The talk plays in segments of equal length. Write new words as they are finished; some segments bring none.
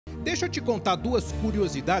Deixa eu te contar duas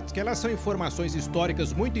curiosidades, que elas são informações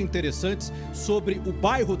históricas muito interessantes sobre o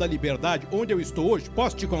bairro da Liberdade, onde eu estou hoje.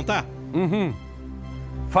 Posso te contar?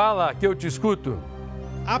 Fala, que eu te escuto.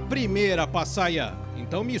 A primeira, Passaia,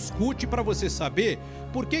 então me escute para você saber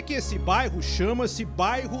por que esse bairro chama-se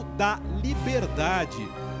bairro da Liberdade.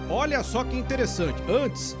 Olha só que interessante.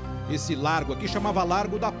 Antes, esse largo aqui chamava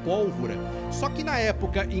Largo da Pólvora. Só que na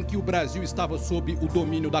época em que o Brasil estava sob o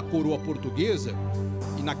domínio da coroa portuguesa,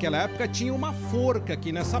 e naquela época tinha uma forca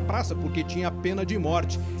aqui nessa praça, porque tinha pena de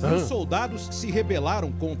morte. E os soldados se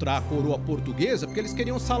rebelaram contra a coroa portuguesa porque eles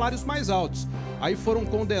queriam salários mais altos. Aí foram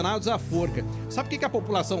condenados à forca. Sabe o que a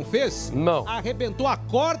população fez? Não. Arrebentou a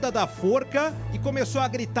corda da forca e começou a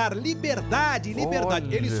gritar: liberdade, liberdade.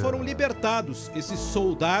 Olha. Eles foram libertados, esses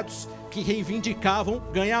soldados que reivindicavam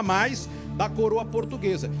ganhar mais da coroa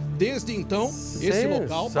portuguesa. Desde então, esse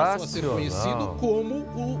local passou a ser conhecido como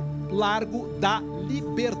o Largo da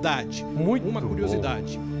Liberdade. Muito uma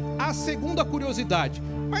curiosidade. Bom. A segunda curiosidade: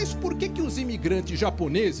 mas por que os imigrantes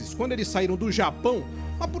japoneses, quando eles saíram do Japão,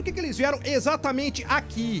 mas por que eles vieram exatamente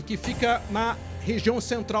aqui, que fica na região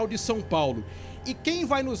central de São Paulo? E quem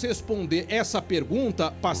vai nos responder essa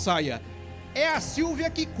pergunta, Passaia, é a Silvia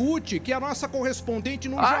Kikuchi, que é a nossa correspondente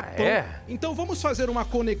no Japão. Então vamos fazer uma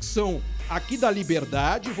conexão aqui da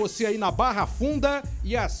Liberdade, você aí na Barra Funda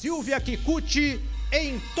e a Silvia Kikuchi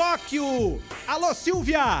em Tóquio. Alô,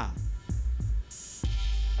 Silvia!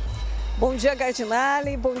 Bom dia,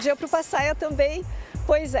 Gardinali. Bom dia para o Passaia também.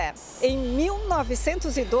 Pois é, em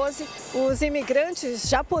 1912, os imigrantes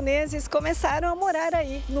japoneses começaram a morar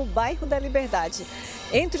aí, no bairro da Liberdade.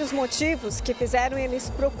 Entre os motivos que fizeram eles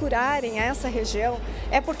procurarem essa região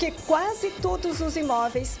é porque quase todos os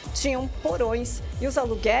imóveis tinham porões e os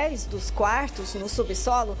aluguéis dos quartos no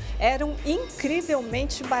subsolo eram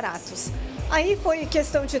incrivelmente baratos. Aí foi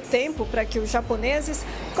questão de tempo para que os japoneses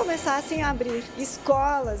começassem a abrir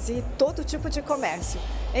escolas e todo tipo de comércio.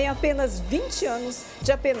 Em apenas 20 anos,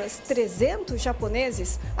 de apenas 300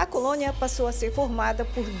 japoneses, a colônia passou a ser formada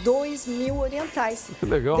por 2.000 orientais. Que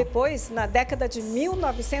legal. Depois, na década de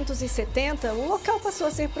 1970, o local passou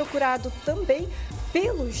a ser procurado também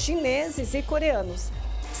pelos chineses e coreanos,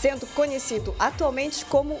 sendo conhecido atualmente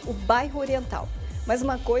como o bairro oriental. Mas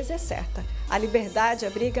uma coisa é certa, a Liberdade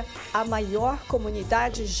abriga a maior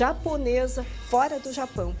comunidade japonesa fora do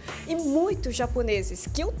Japão. E muitos japoneses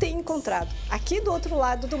que eu tenho encontrado aqui do outro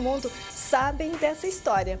lado do mundo sabem dessa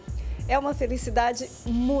história. É uma felicidade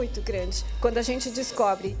muito grande quando a gente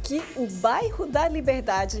descobre que o bairro da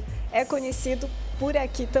Liberdade é conhecido por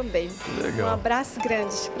aqui também. Legal. Um abraço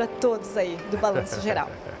grande para todos aí do Balanço Geral.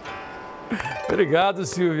 Obrigado,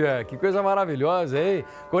 Silvia. Que coisa maravilhosa, hein?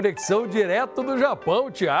 Conexão direto do Japão,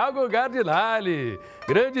 Thiago Gardinali.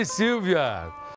 Grande Silvia.